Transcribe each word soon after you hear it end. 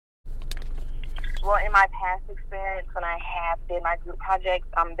Well, in my past experience, when I have did my group projects,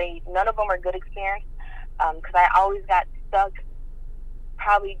 none of them are good experience, because I always got stuck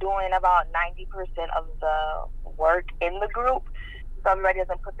probably doing about 90% of the work in the group. So everybody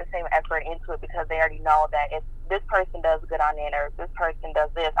doesn't put the same effort into it because they already know that if this person does good on it or if this person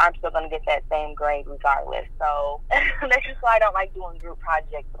does this, I'm still going to get that same grade regardless. So that's just why I don't like doing group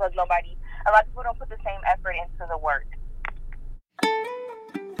projects, because a lot of people don't put the same effort into the work.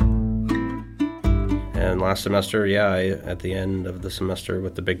 And last semester, at the end of the semester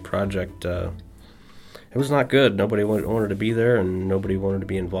with the big project, it was not good. Nobody wanted to be there, and nobody wanted to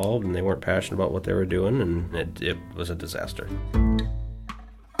be involved, and they weren't passionate about what they were doing, and it was a disaster.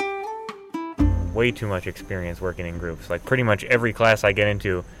 Way too much experience working in groups. Like pretty much every class I get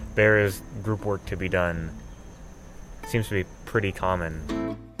into, there is group work to be done. Seems to be pretty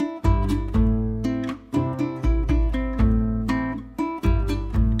common.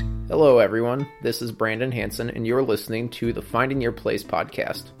 Hello everyone, this is Brandon Hansen, and you're listening to the Finding Your Place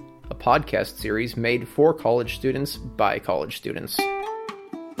podcast, a podcast series made for college students by college students.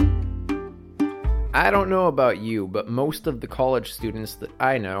 I don't know about you, but most of the college students that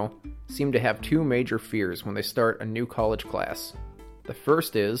I know seem to have two major fears when they start a new college class. The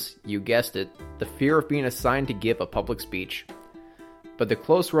first is, you guessed it, the fear of being assigned to give a public speech. But the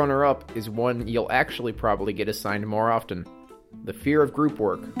close runner-up is one you'll actually probably get assigned more often: the fear of group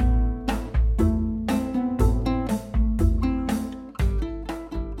work.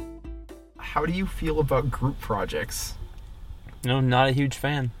 How do you feel about group projects? No, not a huge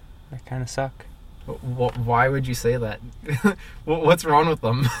fan. They kind of suck. Why would you say that? What's wrong with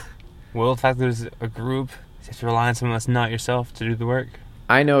them? Well, the fact that there's a group, you have to rely on someone that's not yourself to do the work.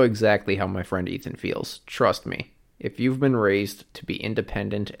 I know exactly how my friend Ethan feels. Trust me. If you've been raised to be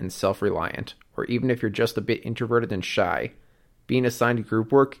independent and self-reliant, or even if you're just a bit introverted and shy, being assigned to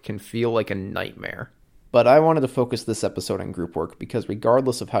group work can feel like a nightmare. But I wanted to focus this episode on group work because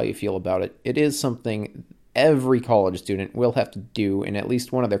regardless of how you feel about it, it is something every college student will have to do in at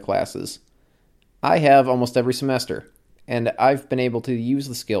least one of their classes. I have almost every semester, and I've been able to use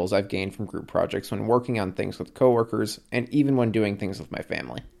the skills I've gained from group projects when working on things with coworkers and even when doing things with my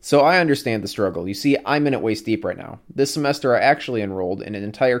family. So I understand the struggle. You see, I'm in it waist deep right now. This semester I actually enrolled in an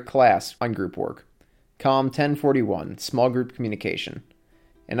entire class on group work. COM 1041, Small Group Communication.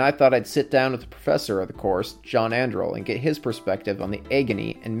 And I thought I'd sit down with the professor of the course, John Andrell, and get his perspective on the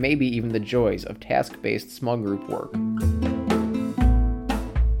agony and maybe even the joys of task-based small group work.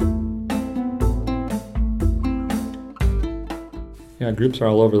 Yeah, groups are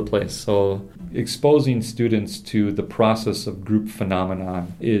all over the place, so exposing students to the process of group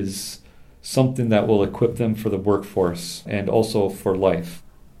phenomenon is something that will equip them for the workforce and also for life.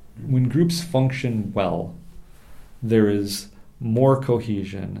 When groups function well, there is more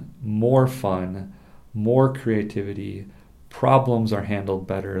cohesion, more fun, more creativity, problems are handled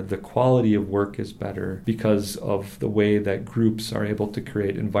better, the quality of work is better because of the way that groups are able to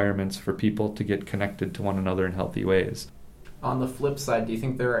create environments for people to get connected to one another in healthy ways. On the flip side, do you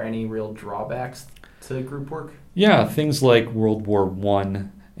think there are any real drawbacks to group work? Yeah, things like World War I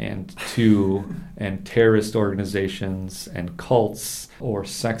and II and terrorist organizations and cults or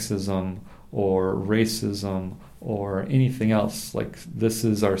sexism or racism or anything else. Like, this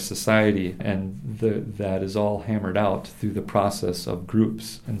is our society, and that is all hammered out through the process of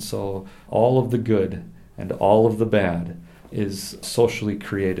groups. And so all of the good and all of the bad is socially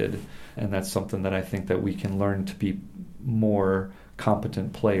created, and that's something that I think that we can learn to be more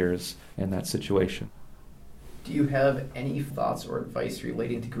competent players in that situation. Do you have any thoughts or advice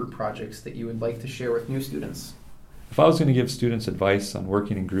relating to group projects that you would like to share with new students? If I was going to give students advice on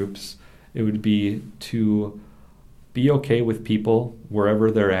working in groups, it would be to be okay with people wherever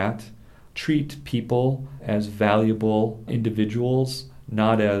they're at. Treat people as valuable individuals,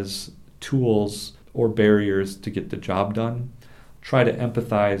 not as tools or barriers to get the job done. Try to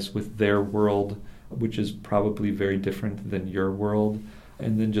empathize with their world, which is probably very different than your world,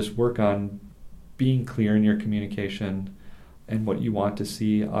 and then just work on being clear in your communication and what you want to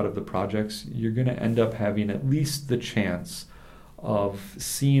see out of the projects. You're going to end up having at least the chance of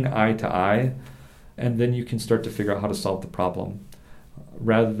seeing eye to eye, and then you can start to figure out how to solve the problem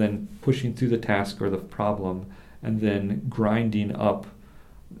rather than pushing through the task or the problem and then grinding up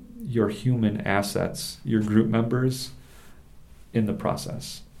your human assets, your group members, in the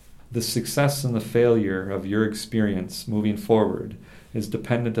process. The success and the failure of your experience moving forward is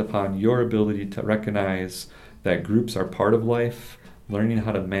dependent upon your ability to recognize that groups are part of life. Learning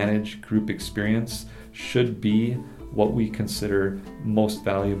how to manage group experience should be what we consider most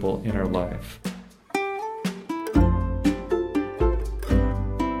valuable in our life.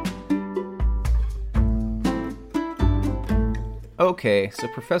 Okay, so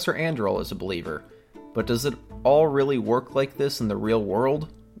Professor Androl is a believer. But does it all really work like this in the real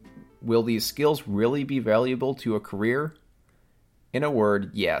world? Will these skills really be valuable to a career? In a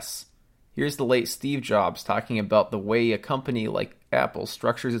word, yes. Here's the late Steve Jobs talking about the way a company like Apple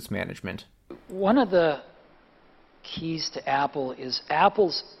structures its management. One of the keys to Apple is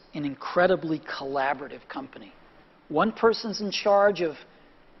Apple's an incredibly collaborative company. One person's in charge of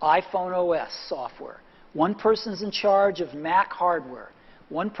iPhone OS software. One person's in charge of Mac hardware.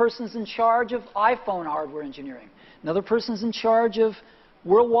 One person's in charge of iPhone hardware engineering. Another person's in charge of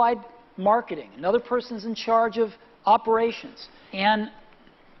worldwide marketing. Another person's in charge of operations. And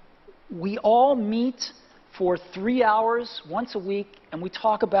we all meet for 3 hours once a week, and we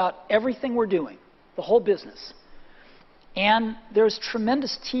talk about everything we're doing, the whole business. And there's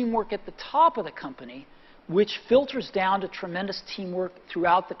tremendous teamwork at the top of the company, which filters down to tremendous teamwork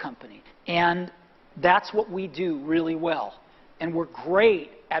throughout the company. And that's what we do really well. And we're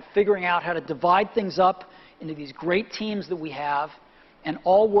great at figuring out how to divide things up into these great teams that we have and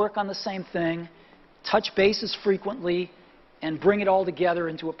all work on the same thing, touch bases frequently, and bring it all together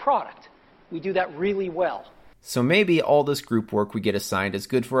into a product. We do that really well. So maybe all this group work we get assigned is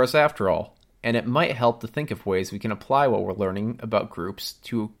good for us after all, and it might help to think of ways we can apply what we're learning about groups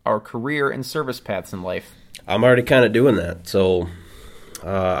to our career and service paths in life. I'm already kind of doing that, so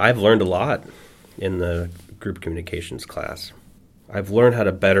I've learned a lot in the group communications class. I've learned how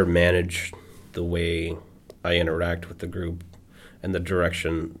to better manage the way I interact with the group and the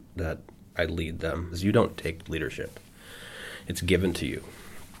direction that I lead them. Because you don't take leadership. It's given to you,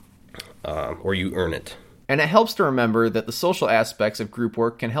 or you earn it. And it helps to remember that the social aspects of group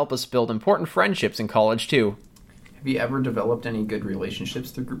work can help us build important friendships in college, too. Have you ever developed any good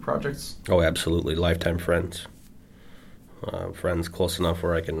relationships through group projects? Oh, absolutely. Lifetime friends. Friends close enough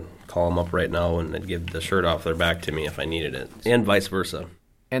where I can call them up right now and they'd give the shirt off their back to me if I needed it, and vice versa.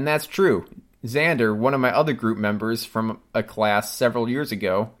 And that's true. Xander, one of my other group members from a class several years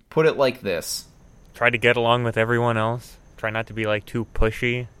ago, put it like this. Try to get along with everyone else. Try not to be, too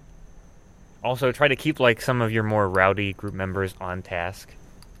pushy. Also, try to keep, some of your more rowdy group members on task.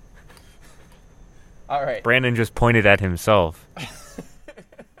 All right. Brandon just pointed at himself.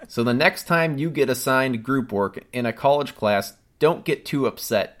 So the next time you get assigned group work in a college class, don't get too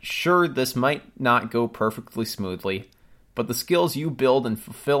upset. Sure, this might not go perfectly smoothly, but the skills you build in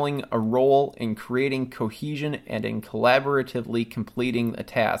fulfilling a role, in creating cohesion, and in collaboratively completing a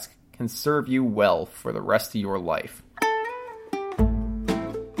task can serve you well for the rest of your life.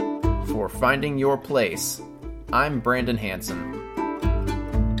 For Finding Your Place, I'm Brandon Hanson.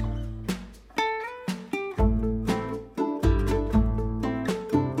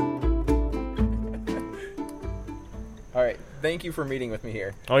 All right, thank you for meeting with me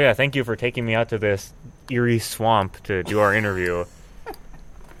here. Oh yeah, thank you for taking me out to this eerie swamp to do our interview.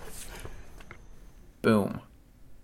 Boom.